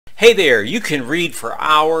Hey there, you can read for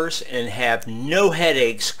hours and have no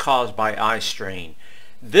headaches caused by eye strain.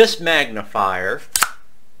 This magnifier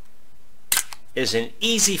is an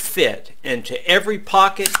easy fit into every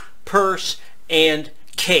pocket, purse, and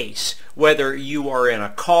case. Whether you are in a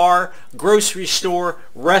car, grocery store,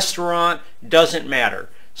 restaurant, doesn't matter.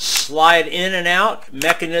 Slide in and out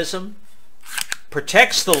mechanism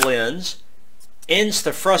protects the lens, ends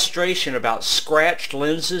the frustration about scratched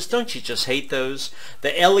lenses. Don't you just hate those? The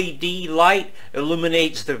LED light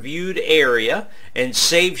illuminates the viewed area and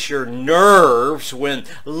saves your nerves when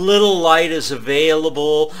little light is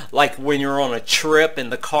available, like when you're on a trip in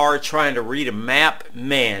the car trying to read a map.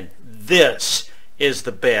 Man, this is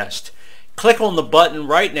the best. Click on the button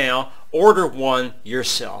right now, order one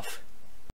yourself.